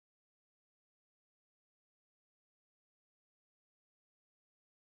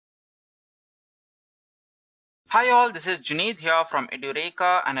Hi all, this is Junaid here from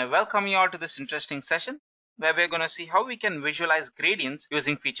Edureka and I welcome you all to this interesting session where we're going to see how we can visualize gradients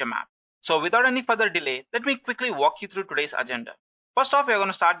using feature map. So without any further delay, let me quickly walk you through today's agenda. First off, we're going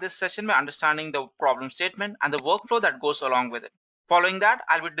to start this session by understanding the problem statement and the workflow that goes along with it. Following that,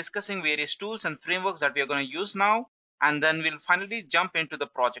 I'll be discussing various tools and frameworks that we are going to use now, and then we'll finally jump into the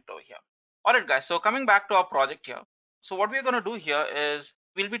project over here. Alright guys, so coming back to our project here. So what we're going to do here is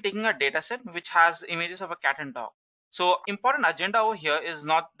we'll be taking a data set which has images of a cat and dog. So important agenda over here is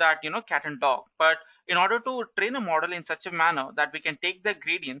not that cat and dog, but in order to train a model in such a manner that we can take the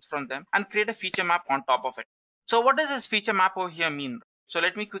gradients from them and create a feature map on top of it. So what does this feature map over here mean? So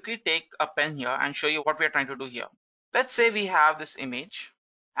let me quickly take a pen here and show you what we are trying to do here. Let's say we have this image,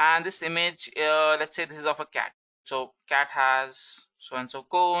 and this image, let's say this is of a cat. So cat has so and so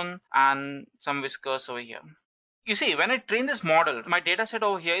cone and some whiskers over here. You see, when I train this model, my data set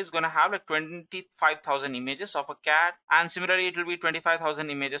over here is going to have like 25,000 images of a cat, and similarly it will be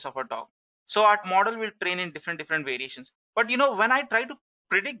 25,000 images of a dog. So our model will train in different variations. But when I try to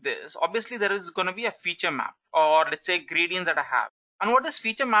predict this, obviously there is going to be a feature map, or let's say gradients that I have. And what this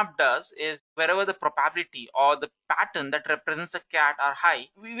feature map does is wherever the probability or the pattern that represents a cat are high,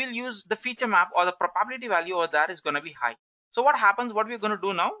 we will use the feature map, or the probability value over there is going to be high. So what happens, what we're going to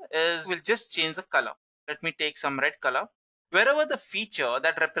do now is we'll just change the color. Let me take some red color. Wherever the feature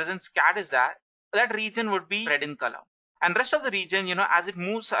that represents cat is there, that region would be red in color. And rest of the region, as it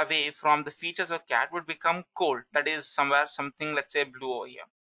moves away from the features of cat, would become cold. That is something, let's say blue over here.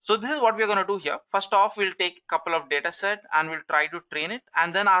 So this is what we're going to do here. First off, we'll take a couple of data set and we'll try to train it.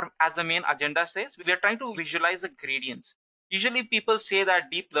 And then as the main agenda says, we are trying to visualize the gradients. Usually people say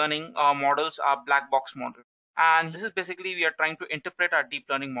that deep learning models are black box model. And this is basically, we are trying to interpret our deep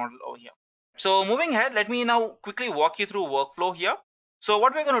learning model over here. So moving ahead, let me now quickly walk you through workflow here. So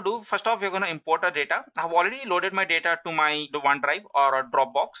what we're going to do, first off, we're going to import our data. I've already loaded my data to my OneDrive or a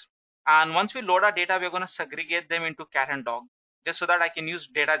Dropbox. And once we load our data, we're going to segregate them into cat and dog, just so that I can use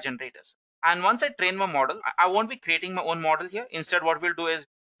data generators. And once I train my model, I won't be creating my own model here. Instead, what we'll do is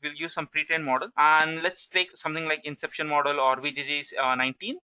we'll use some pre-trained model. And let's take something like Inception model or 𝐕GG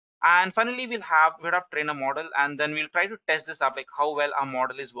 19. And finally, we'll have trained a model, and then we'll try to test this up, like how well our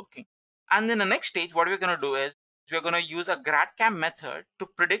model is working. And then the next stage, what we're going to do is we're going to use a GradCam method to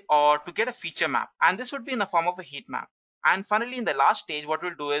predict or to get a feature map. And this would be in the form of a heat map. And finally, in the last stage, what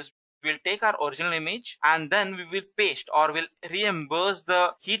we'll do is we'll take our original image and then we will paste or we'll reimburse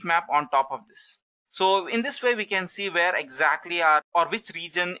the heat map on top of this. So in this way, we can see where exactly which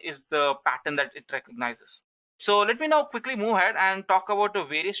region is the pattern that it recognizes. So let me now quickly move ahead and talk about the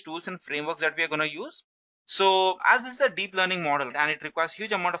various tools and frameworks that we are going to use. So as this is a deep learning model and it requires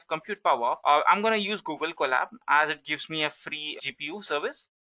huge amount of compute power, I'm going to use Google Colab as it gives me a free GPU service.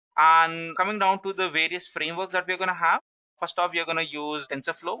 And coming down to the various frameworks that we're going to have, first off, we're going to use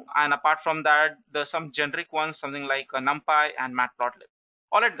TensorFlow. And apart from that, there's some generic ones, something like NumPy and Matplotlib.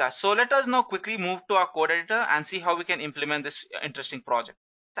 Alright guys, so let us now quickly move to our code editor and see how we can implement this interesting project.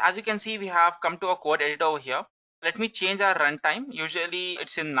 So as you can see, we have come to our code editor over here. Let me change our runtime. Usually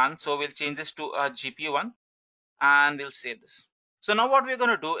it's in none, so we'll change this to a GPU one and we'll save this. So now what we're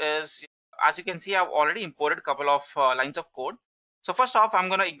going to do is, as you can see, I've already imported a couple of lines of code. So first off, I'm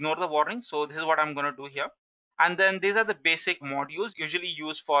going to ignore the warning. So this is what I'm going to do here. And then these are the basic modules usually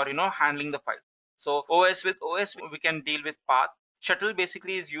used for handling the file. So with OS we can deal with path. Shuttle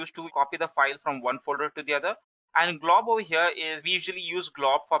basically is used to copy the file from one folder to the other. And glob over here is we usually use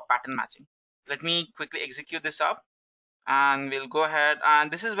glob for pattern matching. Let me quickly execute this up and we'll go ahead,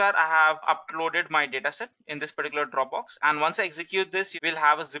 and this is where I have uploaded my dataset in this particular Dropbox. And once I execute this, we'll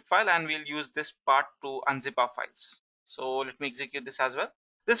have a zip file and we'll use this part to unzip our files. So let me execute this as well.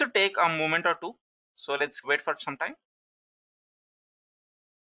 This will take a moment or two. So let's wait for some time.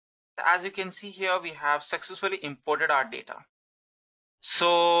 As you can see here, we have successfully imported our data.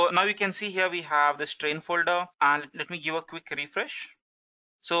 So now you can see here we have this train folder, and let me give a quick refresh.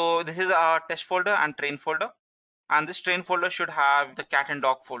 So this is our test folder and train folder. And this train folder should have the cat and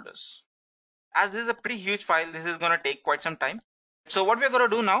dog folders. As this is a pretty huge file, this is going to take quite some time. So what we're going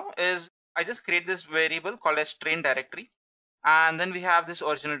to do now is I just create this variable called as train directory. And then we have this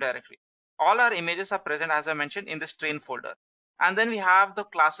original directory. All our images are present, as I mentioned, in this train folder. And then we have the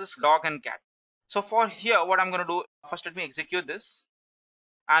classes dog and cat. So for here, what I'm going to do, first let me execute this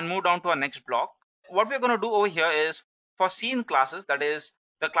and move down to our next block. What we're going to do over here is for scene classes, that is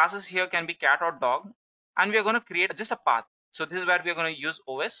the classes here can be cat or dog. And we are going to create just a path. So this is where we are going to use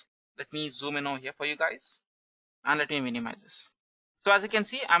OS. Let me zoom in over here for you guys. And let me minimize this. So as you can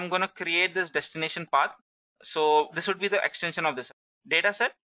see, I'm going to create this destination path. So this would be the extension of this data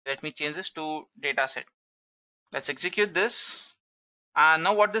set. Let me change this to data set. Let's execute this. And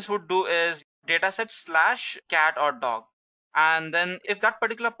now what this would do is dataset slash cat or dog. And then if that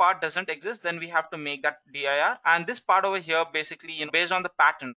particular part doesn't exist, then we have to make that dir. And this part over here, basically, based on the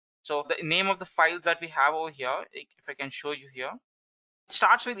pattern. So the name of the files that we have over here, if I can show you here, it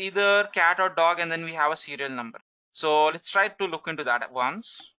starts with either cat or dog, and then we have a serial number. So let's try to look into that at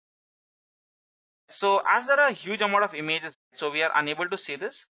once. So as there are a huge amount of images, so we are unable to see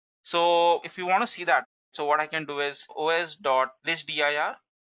this. So if you want to see that, so what I can do is os.listdir,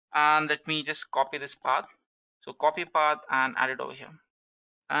 and let me just copy this path. So copy path and add it over here,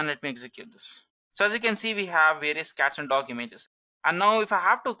 and let me execute this. So as you can see, we have various cats and dog images. And now if I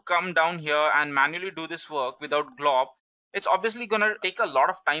have to come down here and manually do this work without glob, it's obviously going to take a lot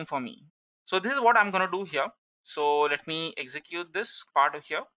of time for me. So this is what I'm going to do here. So let me execute this part of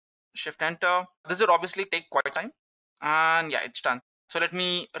here, shift enter. This would obviously take quite time, and yeah, it's done. So let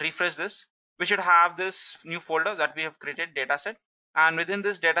me refresh this. We should have this new folder that we have created, dataset, and within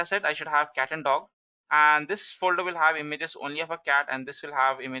this dataset I should have cat and dog, and this folder will have images only of a cat, and this will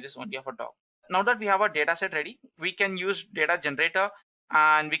have images only of a dog. Now that we have our dataset ready, we can use data generator,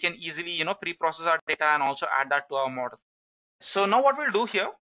 and we can easily pre-process our data and also add that to our model. So now what we'll do here,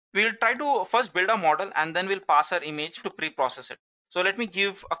 we'll try to first build a model, and then we'll pass our image to pre-process it. So let me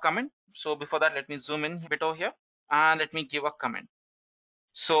give a comment. So before that, let me zoom in a bit over here, and let me give a comment.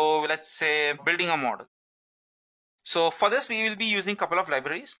 So let's say building a model. So for this, we will be using a couple of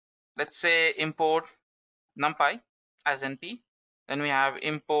libraries. Let's say import numpy as np. Then we have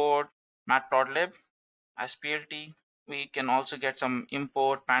import matplotlib as plt. We can also get some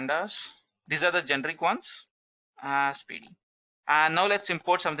import pandas. These are the generic ones as pd. And now let's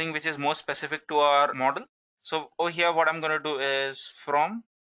import something which is more specific to our model. So over here, what I'm going to do is from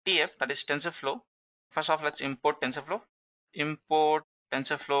tf, that is TensorFlow. First off, let's import TensorFlow. Import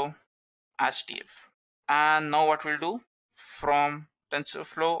TensorFlow as tf. And now what we'll do, from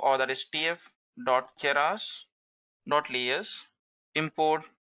TensorFlow, or that is tf.keras.layers, import,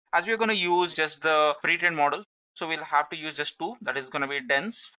 as we're going to use just the pre-trained model, so we'll have to use just two, that is going to be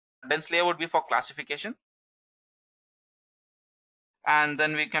dense. Dense layer would be for classification, and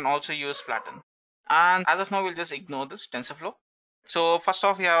then we can also use flatten. And as of now, we'll just ignore this TensorFlow. So first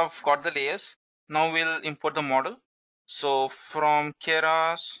off, we have got the layers. Now we'll import the model. So from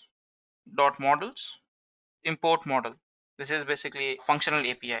keras.models, import model. This is basically functional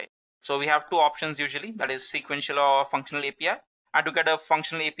API. So we have two options usually, that is sequential or functional API. And to get a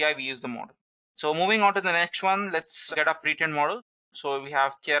functional API, we use the model. So moving on to the next one, let's get a pre-trained model. So we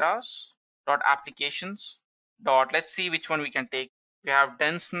have keras.applications. Let's see which one we can take. We have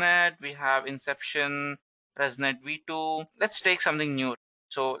DenseNet, we have Inception, ResNet v2. Let's take something new.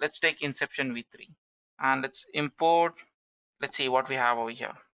 So let's take Inception v3, and let's import. Let's see what we have over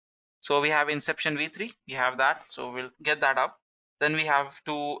here. So we have Inception v3, we have that. So we'll get that up. Then we have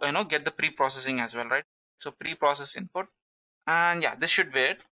to get the pre-processing as well, right? So pre-process input, and yeah, this should be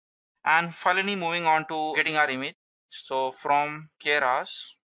it. And finally moving on to getting our image. So from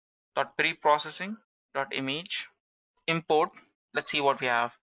keras.preprocessing.image, import. Let's see what we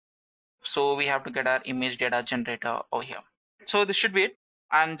have. So we have to get our image data generator over here. So this should be it.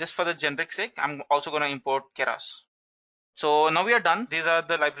 And just for the generic sake, I'm also going to import keras. So now we are done. These are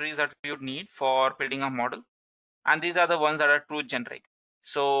the libraries that we would need for building a model, and these are the ones that are true generic.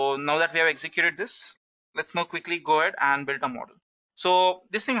 So now that we have executed this, let's now quickly go ahead and build a model. So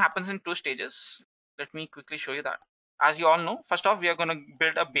this thing happens in two stages. Let me quickly show you that. As you all know, first off, we are going to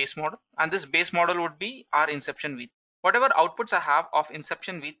build a base model, and this base model would be our Inception v3. Whatever outputs I have of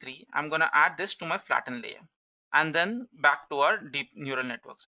Inception v3, I'm going to add this to my flatten layer, and then back to our deep neural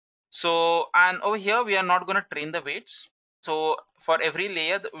networks. So, and over here, we are not going to train the weights. So for every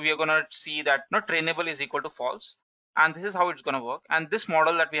layer, we are going to see that not trainable is equal to false. And this is how it's going to work. And this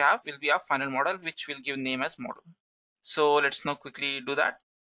model that we have will be our final model, which we'll give name as model. So let's now quickly do that.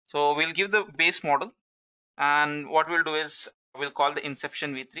 So we'll give the base model. And what we'll do is we'll call the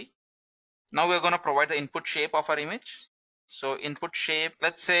Inception v3. Now we're going to provide the input shape of our image. So input shape,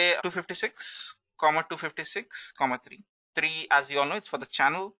 let's say 256, 256, 3. 3, as you all know, it's for the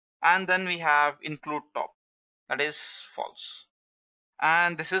channel. And then we have include top. That is false.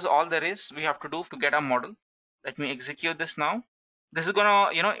 And this is all there is we have to do to get our model. Let me execute this now. This is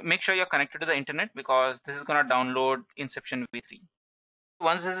gonna make sure you're connected to the internet, because this is gonna download Inception v3.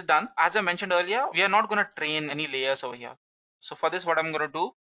 Once this is done, as I mentioned earlier, we are not gonna train any layers over here. So for this, what I'm gonna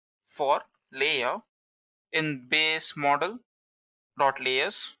do, for layer in base model dot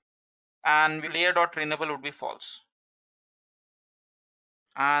layers, and layer dot trainable would be false.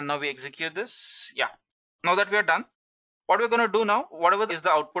 And now we execute this. Yeah, now that we are done, what we're going to do now, whatever is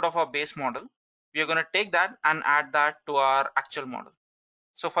the output of our base model, we are going to take that and add that to our actual model.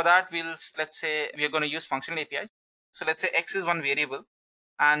 So for that, let's say we are going to use functional APIs. So let's say X is one variable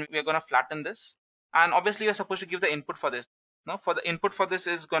and we are going to flatten this. And obviously you're supposed to give the input for this. Now for the input for this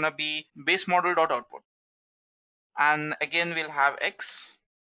is going to be base model dot output. And again, we'll have X.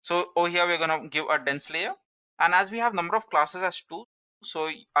 So over here, we're going to give a dense layer. And as we have number of classes as 2, so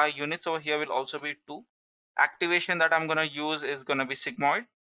our units over here will also be 2. Activation that I'm going to use is going to be sigmoid.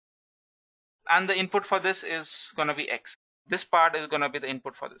 And the input for this is going to be X. This part is going to be the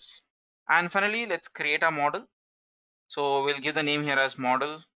input for this. And finally, let's create a model. So we'll give the name here as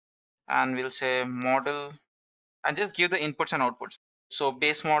model, and we'll say model, and just give the inputs and outputs. So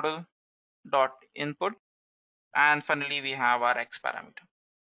base model dot input, and finally we have our X parameter.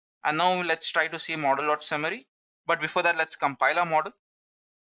 And now let's try to see model dot summary. But before that, let's compile our model.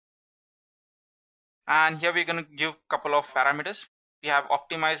 And here we're going to give a couple of parameters. We have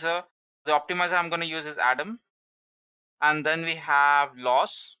optimizer. The optimizer I'm going to use is Adam. And then we have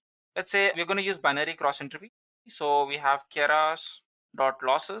loss. Let's say we're going to use binary cross entropy. So we have keras dot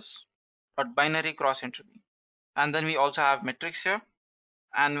losses dot binary cross entropy. And then we also have metrics here.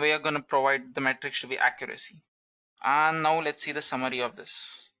 And we are going to provide the metrics to be accuracy. And now let's see the summary of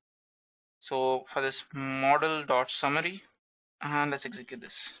this. So for this model dot summary, and let's execute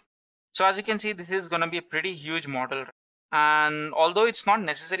this. So as you can see, this is going to be a pretty huge model. And although it's not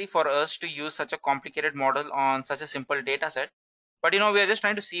necessary for us to use such a complicated model on such a simple data set, but we are just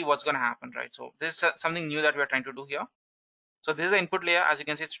trying to see what's going to happen, right? So this is something new that we are trying to do here. So this is the input layer. As you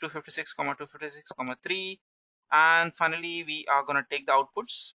can see, it's 256,256,3. And finally, we are going to take the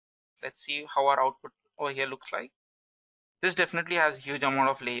outputs. Let's see how our output over here looks like. This definitely has a huge amount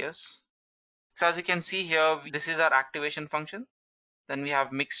of layers. So as you can see here, this is our activation function. Then we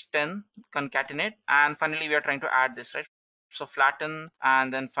have mix 10, concatenate, and finally we are trying to add this, right? So flatten,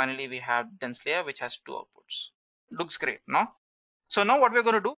 and then finally we have dense layer, which has 2 outputs. Looks great, no? So now what we're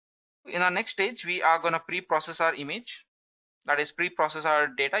going to do, in our next stage, we are going to pre-process our image. That is, pre-process our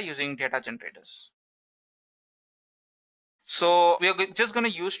data using data generators. So we are just going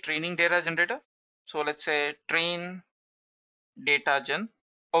to use training data generator. So let's say train data gen.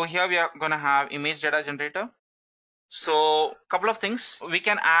 Over here we are going to have image data generator. So couple of things, we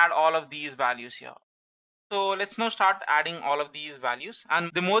can add all of these values here. So let's now start adding all of these values. And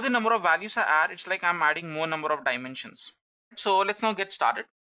the more the number of values I add, it's like I'm adding more number of dimensions. So let's now get started.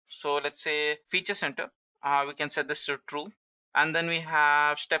 So let's say feature center, we can set this to true. And then we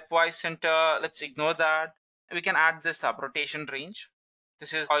have stepwise center. Let's ignore that. We can add this up, rotation range.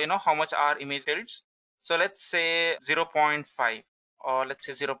 This is how much our image tilts. So let's say 0.5 or let's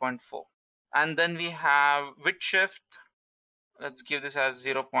say 0.4. And then we have width shift. Let's give this as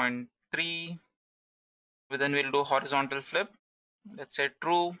 0.3. Then we'll do horizontal flip. Let's say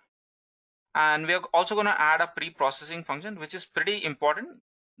true. And we are also going to add a pre-processing function, which is pretty important.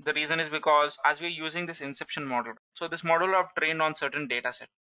 The reason is because as we're using this inception model, so this model are trained on certain data set.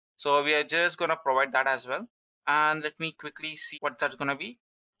 So we are just going to provide that as well. And let me quickly see what that's going to be.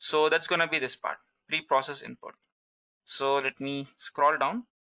 So that's going to be this part, pre-process input. So let me scroll down.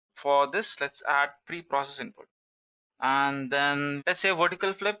 For this, let's add pre-process input. And then let's say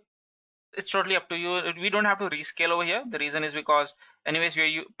vertical flip. It's totally up to you. We don't have to rescale over here. The reason is because anyways,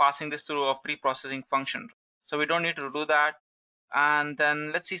 we are passing this through a pre-processing function. So we don't need to do that. And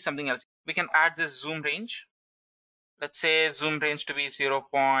then let's see something else. We can add this zoom range. Let's say zoom range to be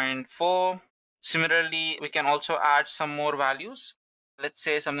 0.4. Similarly, we can also add some more values. Let's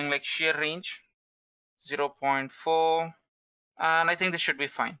say something like shear range, 0.4. And I think this should be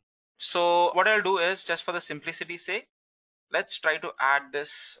fine. So what I'll do is, just for the simplicity's sake, let's try to add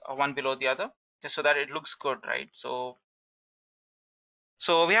this one below the other, just so that it looks good, right? So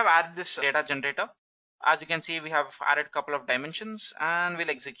we have added this data generator. As you can see, we have added a couple of dimensions, and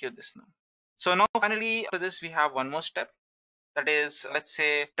we'll execute this now. So now finally, after this, we have one more step. That is, let's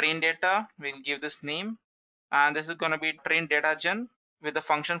say train data. We'll give this name, and this is going to be train data gen with the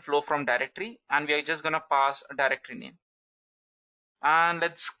function flow from directory, and we are just going to pass a directory name. And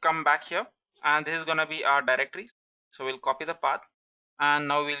let's come back here, and this is going to be our directory. So we'll copy the path, and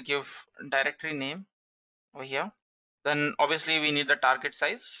now we'll give directory name over here. Then obviously we need the target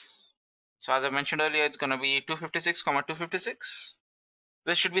size. So as I mentioned earlier, it's going to be 256,256.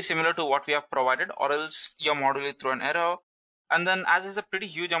 This should be similar to what we have provided, or else your model will throw an error. And then as is a pretty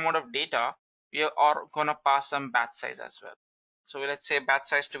huge amount of data, we are going to pass some batch size as well. So let's say batch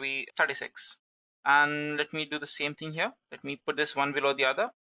size to be 36. And let me do the same thing here. Let me put this one below the other.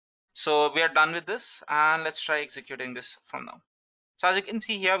 So we are done with this, and let's try executing this from now. So as you can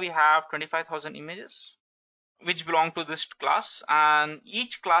see here, we have 25,000 images. which belong to this class, and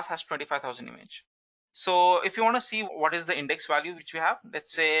each class has 25,000 image. So if you want to see what is the index value which we have,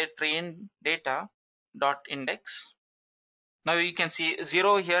 let's say train data dot index. Now you can see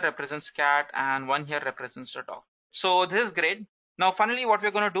 0 here represents cat and 1 here represents the dog. So this is great. Now finally what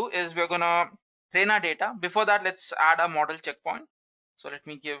we're going to do is we're going to train our data. Before that, let's add a model checkpoint. So let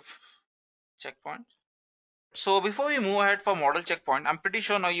me give checkpoint. So before we move ahead for model checkpoint, I'm pretty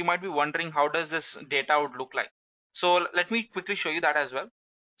sure now you might be wondering how does this data would look like. So let me quickly show you that as well.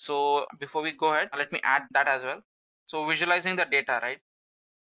 So before we go ahead, let me add that as well. So visualizing the data, right?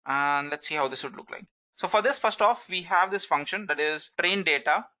 And let's see how this would look like. So for this, first off, we have this function that is train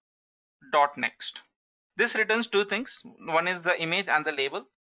data dot next. This returns two things. One is the image and the label.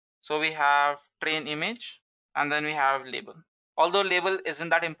 So we have train image and then we have label. Although label isn't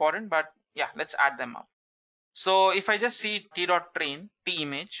that important, but yeah, let's add them up. So if I just see t.train, t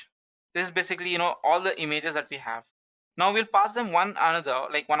image, this is basically, all the images that we have. Now we'll pass them one another,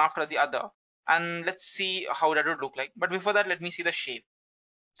 like one after the other, and let's see how that would look like. But before that, let me see the shape.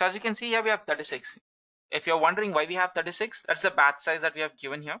 So as you can see here, we have 36. If you're wondering why we have 36, that's the batch size that we have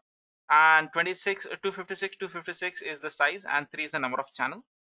given here. And 256 is the size and 3 is the number of channel.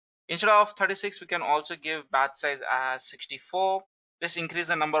 Instead of 36, we can also give batch size as 64. Just increase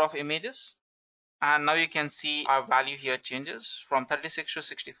the number of images. And now you can see our value here changes from 36 to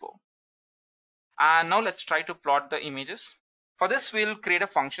 64. And now let's try to plot the images. For this, we'll create a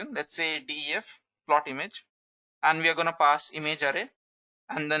function. Let's say def plot image. And we are going to pass image array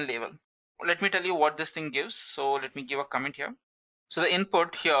and then label. Let me tell you what this thing gives. So let me give a comment here. So the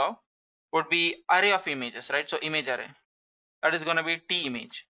input here would be array of images, right? So image array. That is going to be t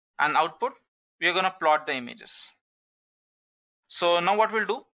image. And output, we are going to plot the images. So now what we'll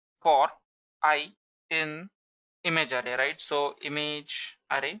do for I in image array, right? So image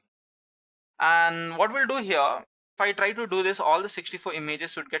array. And what we'll do here, if I try to do this, all the 64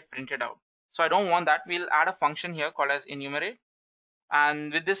 images would get printed out. So I don't want that. We'll add a function here called as enumerate.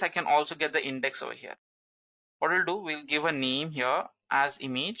 And with this, I can also get the index over here. What we'll do, we'll give a name here as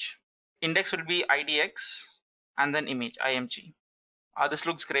image. Index will be idx and then image, img. This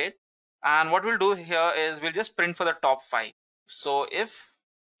looks great. And what we'll do here is we'll just print for the top 5. So if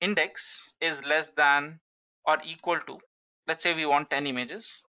index is less than or equal to, let's say we want 10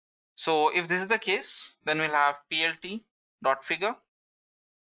 images. So if this is the case, then we'll have plt.figure.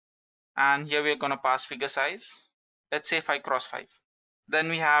 And here we're going to pass figure size. Let's say 5 cross 5. Then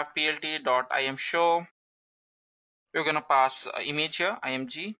we have plt.imshow. We're going to pass image here,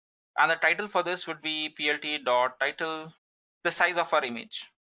 img. And the title for this would be plt.title, the size of our image.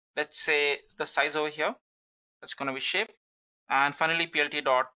 Let's say the size over here. That's going to be shape. And finally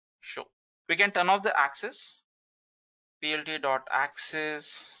plt.show. We can turn off the axis.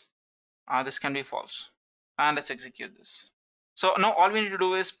 plt.axis. This can be false. And let's execute this. So now all we need to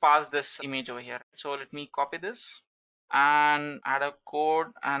do is pass this image over here. So let me copy this and add a code,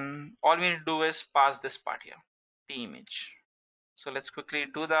 and all we need to do is pass this part here, t image. So let's quickly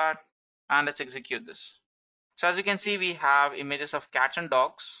do that and let's execute this. So as you can see, we have images of cats and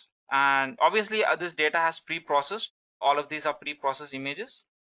dogs, and obviously this data has pre-processed. All of these are pre-processed images,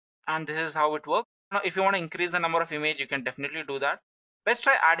 and this is how it works. Now if you want to increase the number of image, you can definitely do that. Let's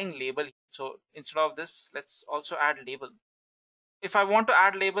try adding label. So instead of this, let's also add label. If I want to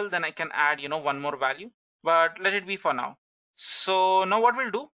add label, then I can add one more value, but let it be for now. So now what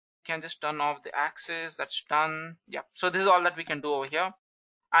we'll do, we can just turn off the axis. That's done. Yeah, so this is all that we can do over here.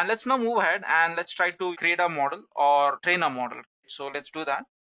 And let's now move ahead and let's try to create a model or train a model. So let's do that.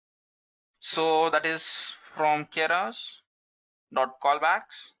 So that is from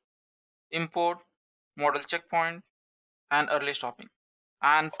keras.callbacks, import model checkpoint and early stopping.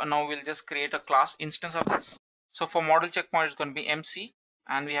 And now we'll just create a class instance of this. So for model checkpoint, it's going to be MC,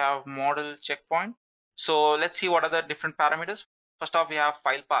 and we have model checkpoint. So let's see what are the different parameters. First off, we have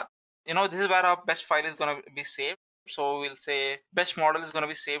file path. This is where our best file is going to be saved. So we'll say best model is going to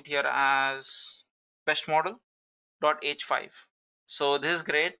be saved here as best model.h5. So this is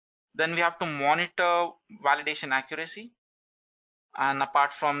great. Then we have to monitor validation accuracy. And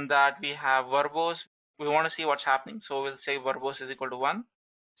apart from that, we have verbose. We want to see what's happening. So we'll say verbose is equal to 1.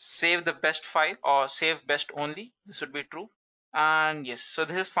 Save the best file or save best only. This would be true. And yes, so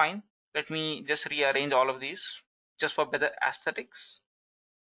this is fine. Let me just rearrange all of these just for better aesthetics.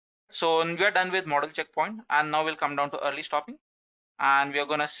 So we are done with model checkpoint, and now we'll come down to early stopping, and we are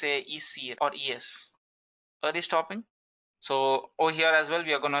going to say EC or ES, early stopping. So over here as well,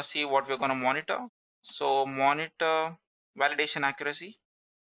 we are going to see what we're going to monitor. So monitor validation accuracy,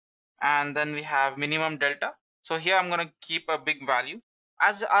 and then we have minimum delta. So here I'm going to keep a big value.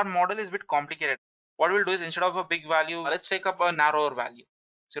 As our model is a bit complicated, what we'll do is instead of a big value, let's take up a narrower value,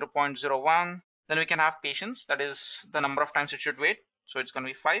 0.01. Then we can have patience, that is the number of times it should wait. So it's going to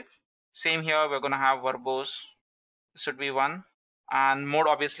be 5. Same here, we're going to have verbose. This should be 1. And mode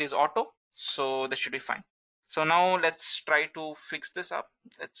obviously is auto. So this should be fine. So now let's try to fix this up.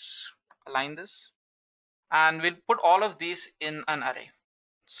 Let's align this. And we'll put all of these in an array.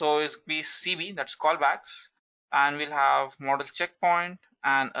 So it's be CB, that's callbacks. And we'll have model checkpoint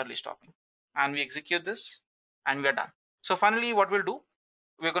and early stopping. And we execute this and we're done. So finally what we'll do,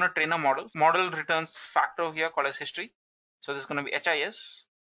 we're going to train a model. Model returns factor here called as history. So this is going to be HIS.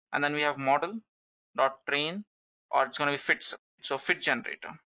 And then we have model dot train, or it's going to be fits. So fit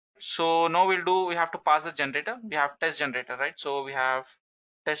generator. So now we have to pass the generator. We have test generator, right? So we have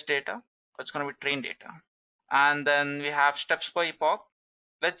test data. It's going to be train data. And then we have steps per epoch.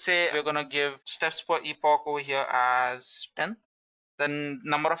 Let's say we're going to give steps per epoch over here as 10. Then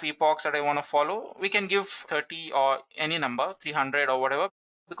number of epochs that I want to follow, we can give 30 or any number, 300 or whatever,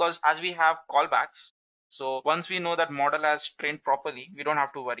 because as we have callbacks, so once we know that model has trained properly, we don't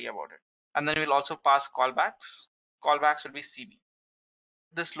have to worry about it. And then we'll also pass callbacks. Callbacks will be CB.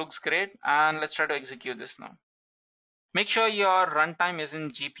 This looks great, and let's try to execute this now. Make sure your runtime is in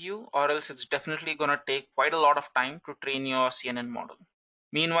GPU, or else it's definitely going to take quite a lot of time to train your CNN model.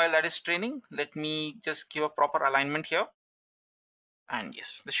 Meanwhile that is training, let me just give a proper alignment here. And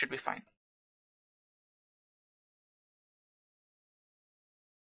yes, this should be fine.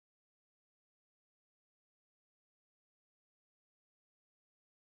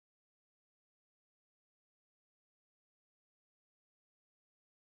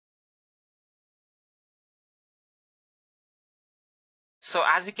 So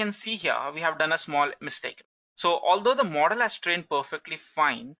as you can see here, we have done a small mistake. So although the model has trained perfectly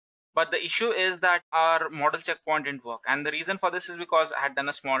fine, but the issue is that our model checkpoint didn't work. And the reason for this is because I had done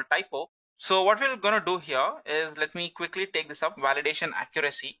a small typo. So what we're going to do here is, let me quickly take this up, validation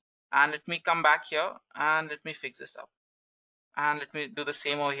accuracy, and let me come back here and let me fix this up. And let me do the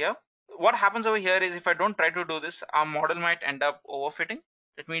same over here. What happens over here is if I don't try to do this, our model might end up overfitting.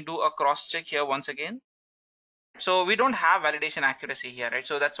 Let me do a cross check here once again. So we don't have validation accuracy here, right?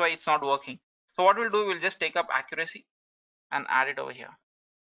 So that's why it's not working. So what we'll do, we'll just take up accuracy and add it over here.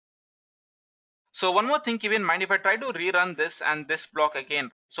 So one more thing, keep in mind, if I try to rerun this and this block again,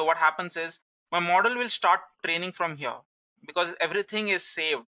 so what happens is my model will start training from here because everything is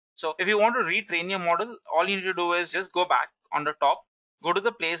saved. So if you want to retrain your model, all you need to do is just go back on the top, go to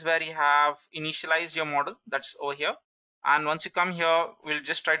the place where you have initialized your model, that's over here. And once you come here, we'll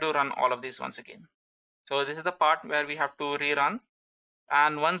just try to run all of these once again. So this is the part where we have to rerun.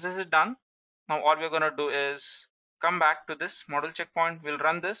 And once this is done, now all we're going to do is come back to this model checkpoint. We'll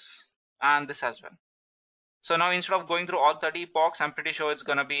run this and this as well. So now instead of going through all 30 epochs, I'm pretty sure it's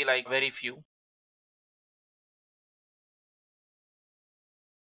going to be like very few.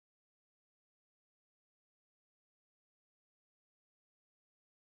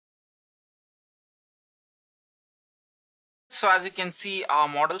 So as you can see, our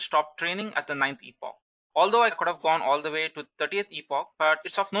model stopped training at the 9th epoch. Although I could have gone all the way to 30th epoch, but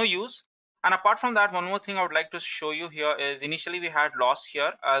it's of no use. And apart from that, one more thing I would like to show you here is initially we had loss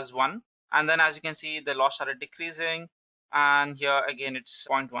here as 1. And then as you can see, the loss started decreasing. And here again, it's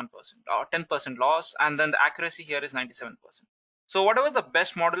 0.1% or 10% loss. And then the accuracy here is 97%. So whatever the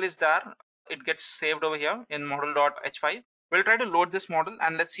best model is there, it gets saved over here in model.h5. We'll try to load this model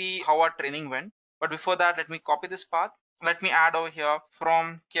and let's see how our training went. But before that, let me copy this path. Let me add over here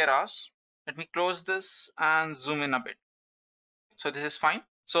from Keras. Let me close this and zoom in a bit. So this is fine.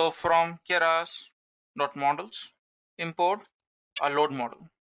 So from Keras.models, import a load model.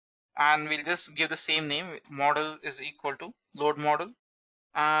 And we'll just give the same name. Model is equal to load model.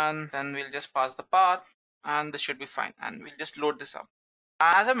 And then we'll just pass the path and this should be fine. And we'll just load this up.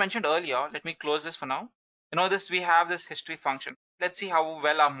 As I mentioned earlier, let me close this for now. You know this, we have this history function. Let's see how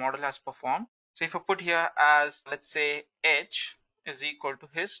well our model has performed. So if I put here as, let's say, h is equal to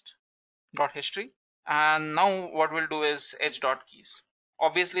hist.history, and now what we'll do is h.keys.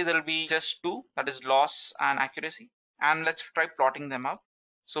 Obviously there will be just two, that is loss and accuracy, and let's try plotting them up.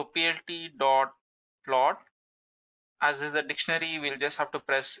 So plt.plot, as is the dictionary, we'll just have to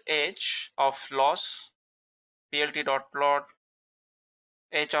press h of loss, plt.plot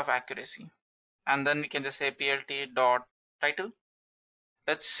h of accuracy, and then we can just say plt.title.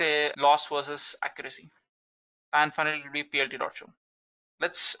 Let's say loss versus accuracy, and finally it will be plt.show.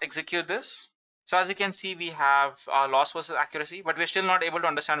 Let's execute this. So as you can see, we have loss versus accuracy, but we're still not able to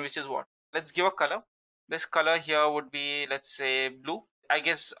understand which is what. Let's give a color. This color here would be, let's say, blue. I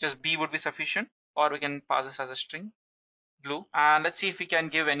guess just B would be sufficient, or we can pass this as a string, blue. And let's see if we can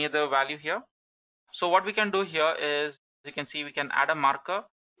give any other value here. So what we can do here is, you can see we can add a marker,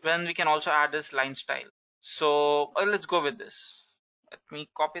 then we can also add this line style. So let's go with this. Let me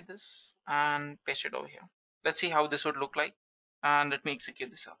copy this and paste it over here. Let's see how this would look like, and let me execute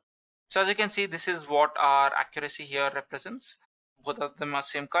this up. So as you can see, this is what our accuracy here represents. Both of them are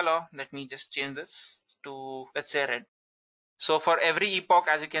same color. Let me just change this to, let's say, red. So for every epoch,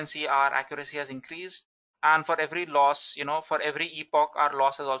 as you can see, our accuracy has increased, and for every loss, for every epoch, our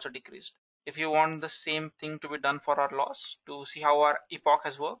loss has also decreased. If you want the same thing to be done for our loss, to see how our epoch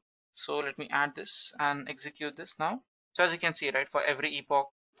has worked, so let me add this and execute this now. So as you can see, right, for every epoch,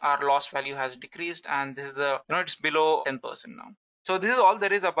 our loss value has decreased, and this is the, it's below 10% now. So this is all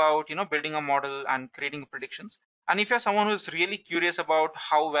there is about, building a model and creating predictions. And if you're someone who's really curious about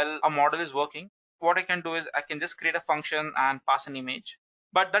how well a model is working, what I can do is I can just create a function and pass an image.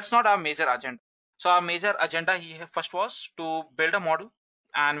 But that's not our major agenda. So our major agenda here first was to build a model,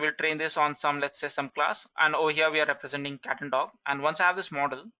 and we'll train this on some, let's say, some class. And over here we are representing cat and dog. And once I have this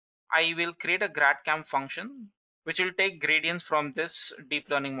model, I will create a 𝐵𝐴𝐷 function which will take gradients from this deep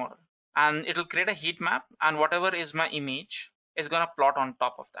learning model, and it will create a heat map, and whatever is my image is going to plot on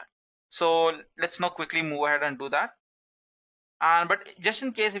top of that. So let's now quickly move ahead and do that. But just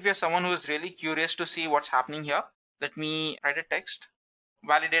in case if you're someone who is really curious to see what's happening here, let me write a text,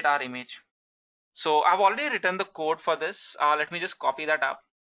 validate our image. So I've already written the code for this. Let me just copy that up.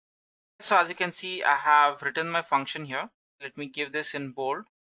 So as you can see, I have written my function here. Let me give this in bold.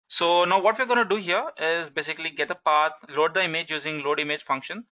 So now what we're going to do here is basically get a path, load the image using load image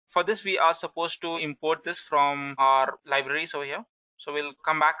function. For this, we are supposed to import this from our libraries over here. So we'll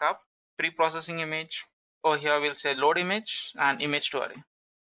come back up, pre-processing image. Over here, we'll say load image and image to array,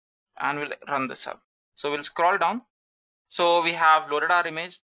 and we'll run this up. So we'll scroll down. So we have loaded our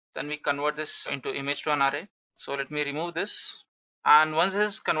image. Then we convert this into image to an array. So let me remove this. And once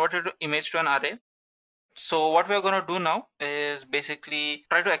this is converted to image to an array, so what we're going to do now is basically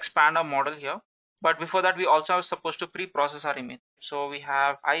try to expand our model here. But before that, we also are supposed to pre-process our image. So we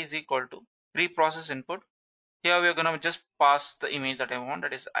have I is equal to pre-process input. Here we're going to just pass the image that I want,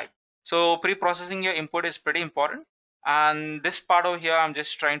 that is I. So pre-processing your input is pretty important. And this part over here, I'm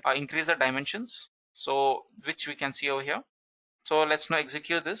just trying to increase the dimensions, so which we can see over here. So let's now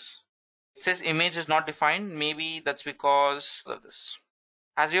execute this. It says image is not defined. Maybe that's because of this.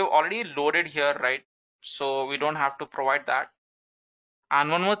 As we have already loaded here, right? So we don't have to provide that. And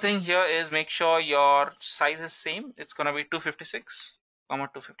one more thing here is make sure your size is same. It's going to be 256,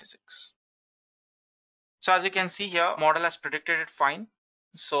 256. So as you can see here, model has predicted it fine.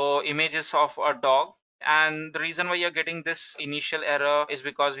 So images of a dog. And the reason why you're getting this initial error is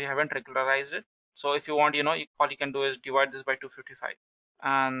because we haven't regularized it. So if you want, all you can do is divide this by 255.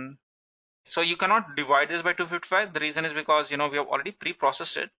 And so you cannot divide this by 255. The reason is because, we have already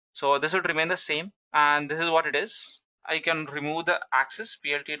pre-processed it. So this would remain the same. And this is what it is. I can remove the axis,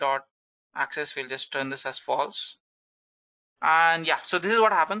 plt.axis. We'll just turn this as false. And yeah, so this is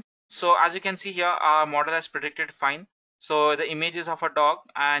what happens. So as you can see here, our model has predicted fine. So the image is of a dog,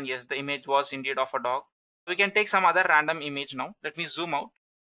 and yes, the image was indeed of a dog. We can take some other random image now. Let me zoom out.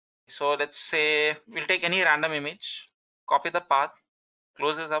 So let's say we'll take any random image, copy the path,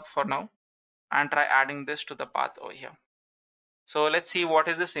 close this up for now, and try adding this to the path over here. So let's see what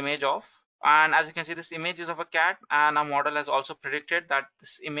is this image of. And as you can see, this image is of a cat, and our model has also predicted that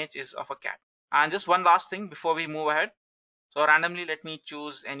this image is of a cat. And just one last thing before we move ahead. So randomly, let me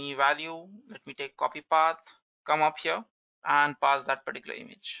choose any value. Let me take copy path, come up here and pass that particular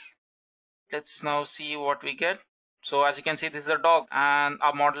image. Let's now see what we get. So as you can see, this is a dog, and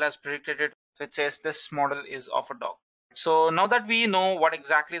our model has predicted it. So it says this model is of a dog. So now that we know what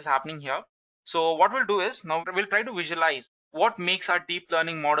exactly is happening here, so what we'll do is now we'll try to visualize what makes our deep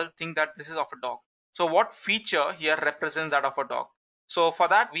learning model think that this is of a dog. So what feature here represents that of a dog? So for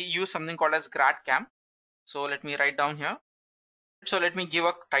that, we use something called as 𝐵𝐴𝐷. So let me write down here. So let me give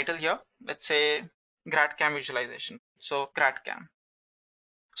a title here. Let's say 𝐵𝐴𝐷 visualization. So 𝐵𝐴𝐷.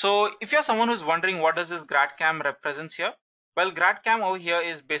 So if you're someone who's wondering what does this 𝐵𝐴𝐷 represents here, well, 𝐵𝐴𝐷 over here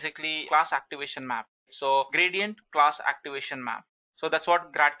is basically class activation map. So gradient class activation map. So that's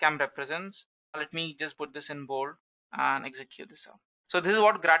what 𝐵𝐴𝐷 represents. Let me just put this in bold and execute this out. So this is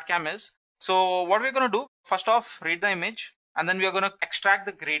what 𝐵𝐴𝐷 is. So what we're going to do, first off, read the image, and then we are going to extract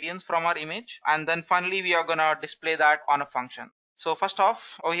the gradients from our image, and then finally we are going to display that on a function. So first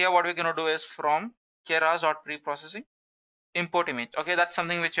off, over here, what we're going to do is from keras.preprocessing, import image. Okay, that's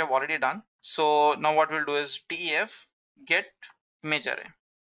something which we have already done. So now what we'll do is def get image array,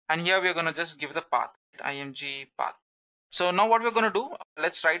 and here we're going to just give the path, img path. So now what we're going to do,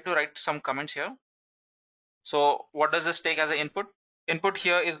 let's try to write some comments here. So what does this take as an input? Input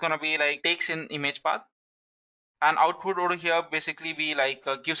here is going to be like takes in image path, and output over here basically be like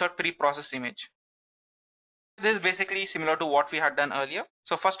gives out pre-processed image. This is basically similar to what we had done earlier.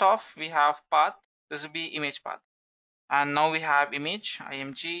 So first off, we have path. This will be image path, and now we have image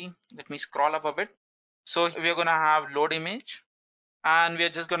img. Let me scroll up a bit. So we are going to have load image, and we are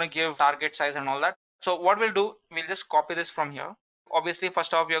just going to give target size and all that. So what we'll do, we'll just copy this from here. Obviously,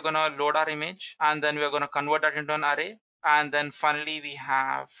 first off, we are going to load our image, and then we are going to convert that into an array, and then finally we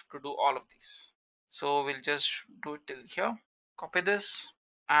have to do all of these. So we'll just do it till here. Copy this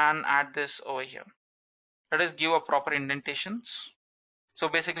and add this over here. Let us give a proper indentations. So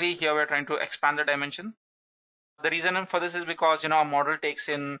basically here we're trying to expand the dimension. The reason for this is because our model takes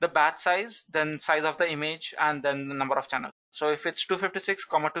in the batch size, then size of the image, and then the number of channels. So if it's 256,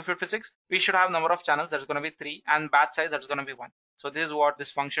 256, we should have number of channels, that's going to be 3, and batch size, that's going to be 1. So this is what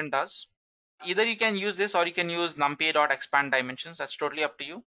this function does. Either you can use this or you can use numpy.expand dimensions. That's totally up to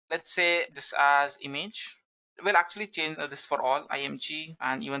you. Let's say this as image. We'll actually change this for all img,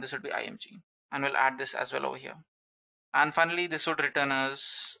 and even this would be img, and we'll add this as well over here. And finally this would return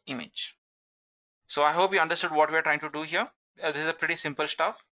as image. So I hope you understood what we're trying to do here. This is a pretty simple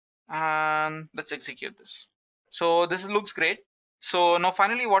stuff, and let's execute this. So this looks great. So now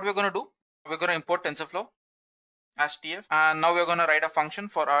finally what we're going to do, we're going to import TensorFlow as TF, and now we're going to write a function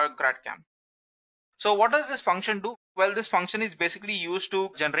for our 𝐷RADCAM. So what does this function do? Well, this function is basically used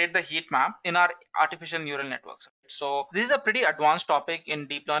to generate the heat map in our artificial neural networks. So this is a pretty advanced topic in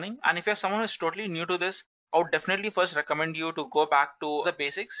deep learning, and if you're someone who's totally new to this, I would definitely first recommend you to go back to the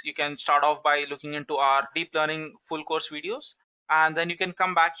basics. You can start off by looking into our deep learning full course videos, and then you can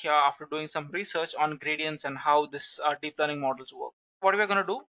come back here after doing some research on gradients and how this deep learning models work. What we're going to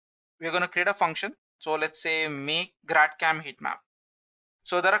do, we're going to create a function. So let's say make 𝐷RADCAM heat map.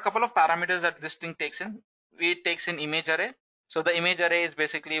 So there are a couple of parameters that this thing takes in. It takes in image array. So the image array is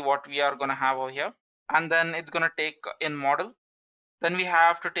basically what we are going to have over here, and then it's going to take in model. Then we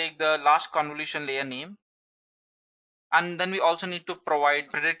have to take the last convolution layer name, and then we also need to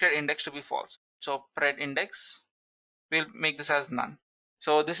provide predicted index to be false. So pred index, we'll make this as none.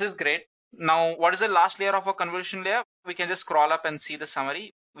 So this is great. Now what is the last layer of a convolution layer? We can just scroll up and see the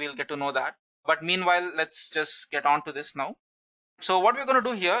summary. We'll get to know that. But meanwhile, let's just get on to this now. So what we're going to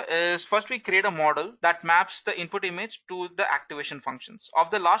do here is first we create a model that maps the input image to the activation functions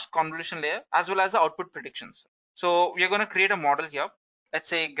of the last convolution layer as well as the output predictions. So we are going to create a model here. Let's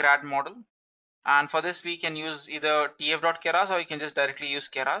say grad model. And for this, we can use either tf.𝐤𝐻 or you can just directly use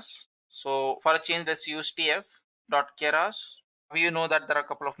𝐤𝐻. So for a change, let's use tf.𝐤𝐻. We know that there are a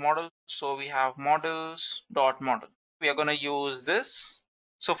couple of models. So we have models.model. We are going to use this.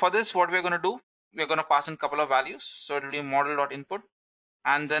 So for this, what we're going to do, we're going to pass in a couple of values. So it will be model.input.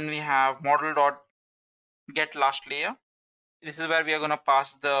 And then we have model.getLastLayer. This is where we are going to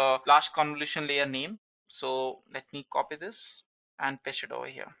pass the last convolution layer name. So let me copy this and paste it over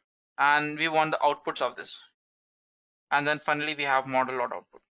here. And we want the outputs of this. And then finally we have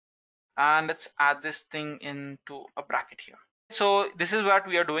model.output. And let's add this thing into a bracket here. So this is what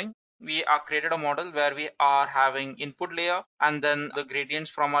we are doing. We are created a model where we are having input layer and then the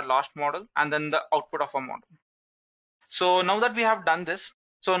gradients from our last model and then the output of our model. So now that we have done this,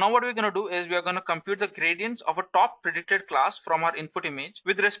 so now what we're going to do is we are going to compute the gradients of a top predicted class from our input image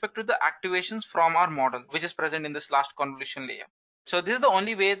with respect to the activations from our model, which is present in this last convolution layer. So this is the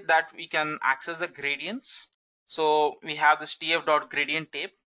only way that we can access the gradients. So we have this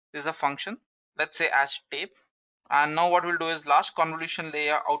tf.gradientTape. This is a function. Let's say as tape. And now what we'll do is last convolution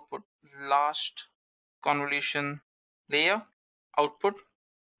layer output, last convolution layer output,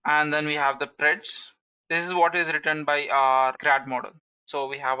 and then we have the preds. This is what is written by our grad model. So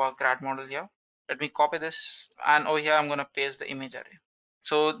we have our grad model here. Let me copy this, and over here I'm going to paste the image array.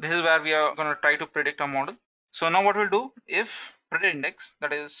 So this is where we are going to try to predict a model. So now what we'll do, if pred index,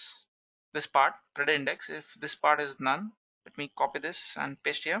 that is this part, pred index, if this part is none, let me copy this and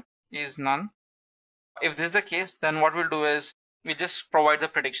paste here, is none. If this is the case, then what we'll do is we just provide the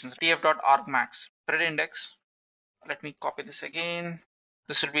predictions. tf.argmax pred index. Let me copy this again.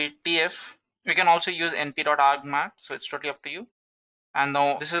 This will be tf. We can also use np.argmax, so it's totally up to you. And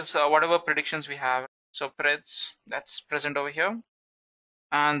now this is whatever predictions we have. So preds, that's present over here.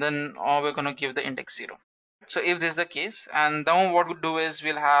 And then we're going to give the index 0. So if this is the case, and now what we'll do is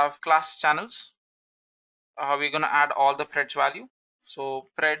we'll have class channels. We're going to add all the preds value. So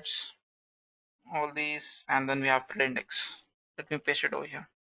preds, all these, and then we have pred index. Let me paste it over here,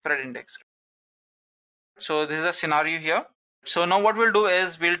 pred index. So this is a scenario here. So now what we'll do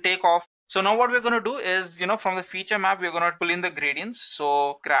is we'll take off. So now what we're going to do is, from the feature map, we're going to pull in the gradients.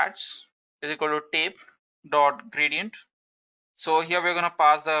 So grads is equal to tape.gradient. So here we're going to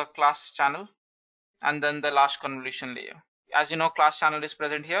pass the class channel and then the last convolution layer. As you know, class channel is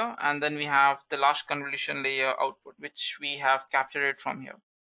present here, and then we have the last convolution layer output, which we have captured it from here.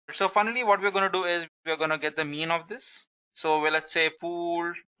 So finally, what we're going to do is we're going to get the mean of this. So let's say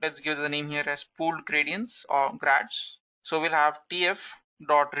pooled, let's give the name here as pooled gradients or grads. So we'll have tf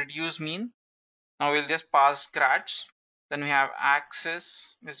dot reduce mean. Now we'll just pass grads. Then we have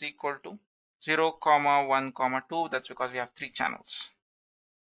axis is equal to 0, 1, 2. That's because we have 3 channels.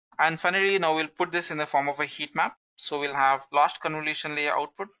 And finally, now we'll put this in the form of a heat map. So we'll have last convolution layer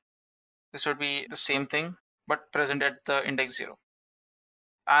output. This would be the same thing, but present at the index 0.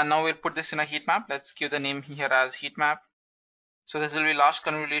 And now we'll put this in a heat map. Let's give the name here as heat map. So this will be last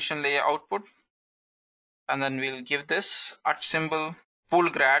convolution layer output. And then we'll give this at symbol pool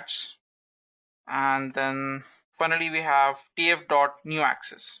grads. And then finally we have tf dot new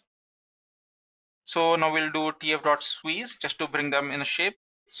axis. So now we'll do tf dot squeeze just to bring them in a shape.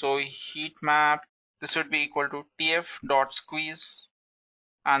 So heat map, this would be equal to tf dot squeeze,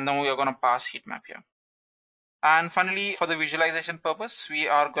 and then we are going to pass heat map here. And finally, for the visualization purpose, we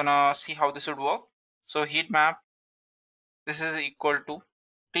are going to see how this would work. So heat map, this is equal to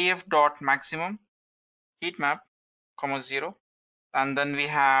tf dot maximum heat map, 0, and then we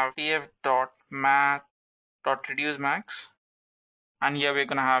have tf dot max dot reduce max, and here we're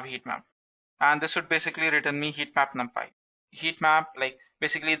going to have heat map, and this would basically return me heat map numpy. Heat map, like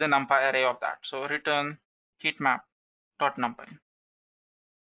basically the numpy array of that. So return heat map dot numpy.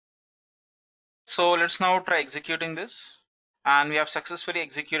 So let's now try executing this, and we have successfully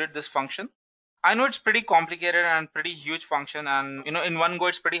executed this function. I know it's pretty complicated and pretty huge function, and in one go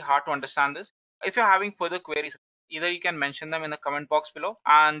it's pretty hard to understand this. If you're having further queries, either you can mention them in the comment box below,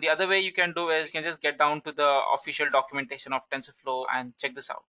 and the other way you can do is you can just get down to the official documentation of TensorFlow and check this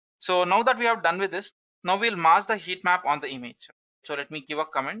out. So now that we have done with this, now we'll mask the heat map on the image. So let me give a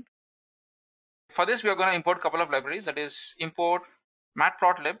comment. For this, we are going to import a couple of libraries. That is import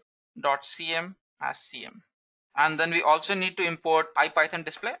matplotlib.cm as cm. And then we also need to import IPython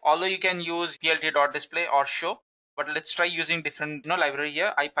display, although you can use plt.display or show, but let's try using different library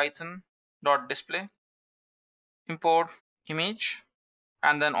here. IPython.display, import image,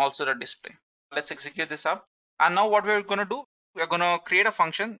 and then also the display. Let's execute this up. And now what we're going to do, we're going to create a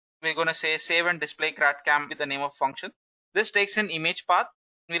function. We're going to say save and display _GradCam with the name of function. This takes an image path.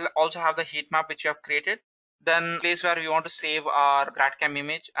 We'll also have the heat map which we have created. Then place where we want to save our GradCam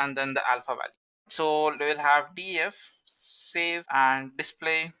image and then the alpha value. So we'll have df save and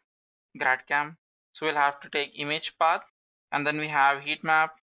display GradCam. So we'll have to take image path, and then we have heat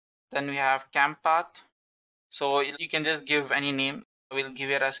map. Then we have cam path. So you can just give any name. We'll give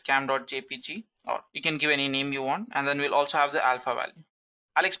it as cam.jpg, or you can give any name you want. And then we'll also have the alpha value.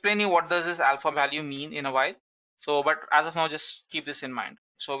 I'll explain you what does this alpha value mean in a while. So, but as of now, just keep this in mind.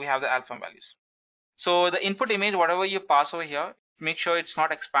 So we have the alpha values. So the input image, whatever you pass over here, make sure it's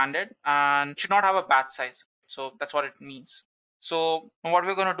not expanded and should not have a batch size. So that's what it means. So what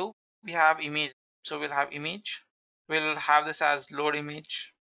we're going to do, we have image. So we'll have image. We'll have this as load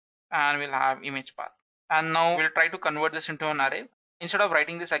image, and we'll have image path. And now we'll try to convert this into an array. Instead of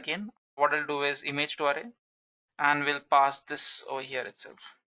writing this again, what I'll do is image to array, and we'll pass this over here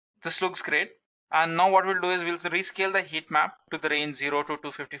itself. This looks great. And now what we'll do is we'll rescale the heat map to the range 0 to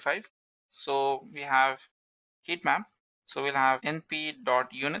 255. So we have heat map. So we'll have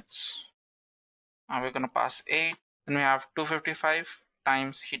np.units, and we're going to pass 8. Then we have 255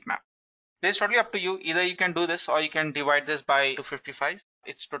 times heat map. This is totally up to you. Either you can do this or you can divide this by 255.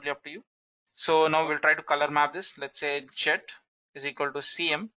 It's totally up to you. So now we'll try to color map this. Let's say jet is equal to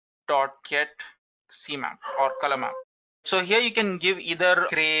cm dot get cmap or color map. So here you can give either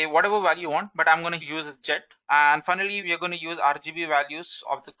gray, whatever value you want, but I'm going to use jet. And finally, we are going to use RGB values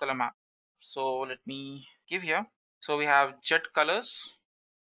of the color map. So let me give here. So we have jet colors.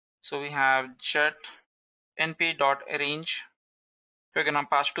 So we have jet np.arrange. We're going to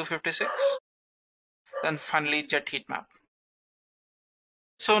pass 256. Then finally jet heat map.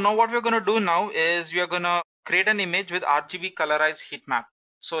 So now what we're going to do now is we are going to create an image with RGB colorized heat map.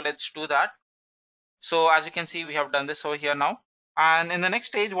 So let's do that. So as you can see, we have done this over here now. And in the next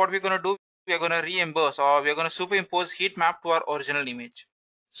stage, what we're going to do, we are going to reimburse, or we're going to superimpose heat map to our original image.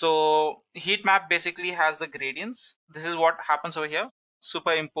 So heat map basically has the gradients. This is what happens over here.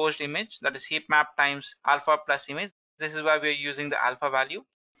 Superimposed image, that is heat map times alpha plus image. This is why we are using the alpha value.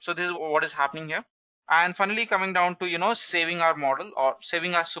 So this is what is happening here. And finally coming down to, saving our model or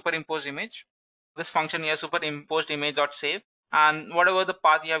saving our superimposed image. This function here, superimposed image.save, and whatever the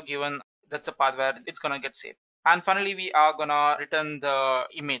path you have given, that's the path where it's going to get saved. And finally, we are going to return the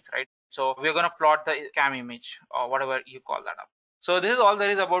image, right? So we're going to plot the cam image or whatever you call that up. So this is all there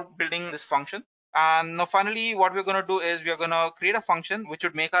is about building this function. And now finally what we're going to do is we're going to create a function which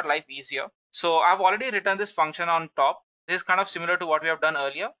would make our life easier. So I've already written this function on top. This is kind of similar to what we have done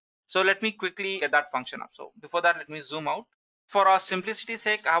earlier. So let me quickly get that function up. So before that, let me zoom out. For our simplicity's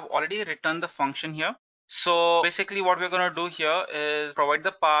sake, I've already written the function here. So basically what we're going to do here is provide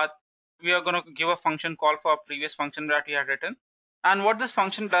the path. We are going to give a function call for our previous function that we had written. And what this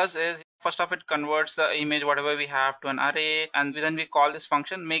function does is, first off, it converts the image, whatever we have, to an array. And then we call this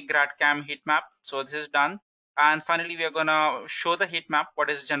function make grad cam heat map. So this is done. And finally, we are going to show the heat map,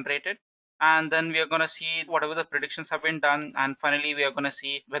 what is generated. And then we are going to see whatever the predictions have been done. And finally, we are going to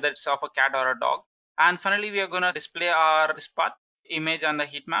see whether it's of a cat or a dog. And finally, we are going to display our this path image and the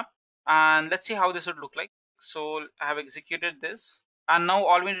heat map. And let's see how this would look like. So I have executed this. And now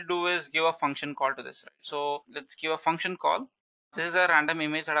all we need to do is give a function call to this. Right? So let's give a function call. This is a random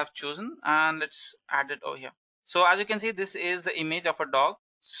image that I've chosen, and let's add it over here. So as you can see, this is the image of a dog.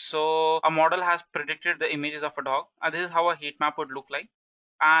 So a model has predicted the images of a dog, and this is how a heat map would look like.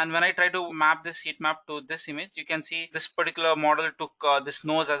 And when I try to map this heat map to this image, you can see this particular model took this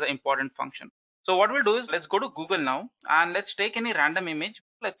nose as an important function. So what we'll do is let's go to Google now, and let's take any random image.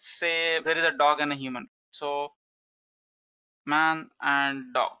 Let's say there is a dog and a human. So man and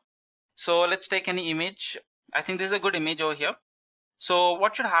dog. So let's take any image. I think this is a good image over here. So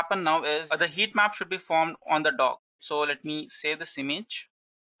what should happen now is the heat map should be formed on the dog. So let me save this image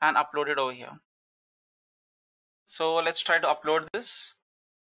and upload it over here. So let's try to upload this.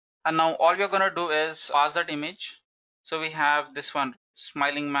 And now all we're going to do is pass that image. So we have this one,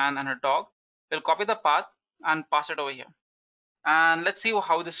 smiling man and a dog. We'll copy the path and pass it over here. And let's see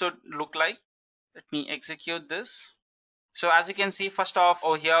how this would look like. Let me execute this. So as you can see, first off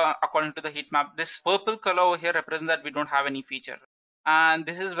over here, according to the heat map, this purple color over here represents that we don't have any feature. And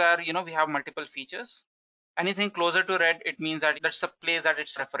this is where, we have multiple features. Anything closer to red, it means that that's the place that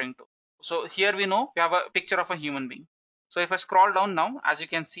it's referring to. So here we know we have a picture of a human being. So if I scroll down now, as you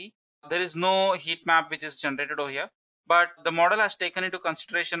can see, there is no heat map which is generated over here. But the model has taken into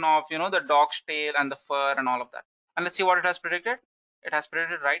consideration of, the dog's tail and the fur and all of that. And let's see what it has predicted. It has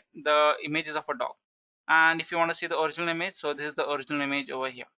predicted, right, the images of a dog. And if you want to see the original image, so this is the original image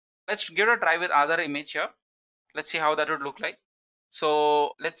over here. Let's give it a try with other image here. Let's see how that would look like.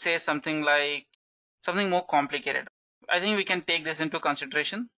 So let's say something more complicated. I think we can take this into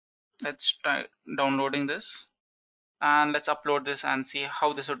consideration. Let's try downloading this and let's upload this and see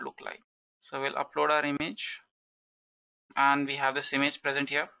how this would look like. So we'll upload our image and we have this image present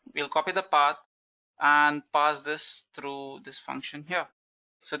here. We'll copy the path and pass this through this function here.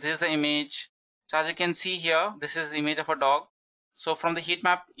 So this is the image. So as you can see here, this is the image of a dog. So from the heat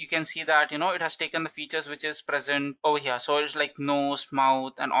map, you can see that, it has taken the features which is present over here. So it's like nose,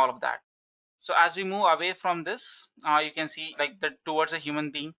 mouth, and all of that. So as we move away from this, you can see like towards a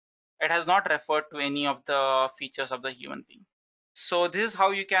human being, it has not referred to any of the features of the human being. So this is how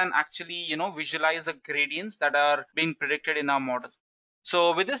you can actually, visualize the gradients that are being predicted in our model.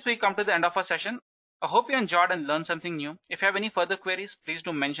 So with this, we come to the end of our session. I hope you enjoyed and learned something new. If you have any further queries, please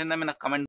do mention them in the comment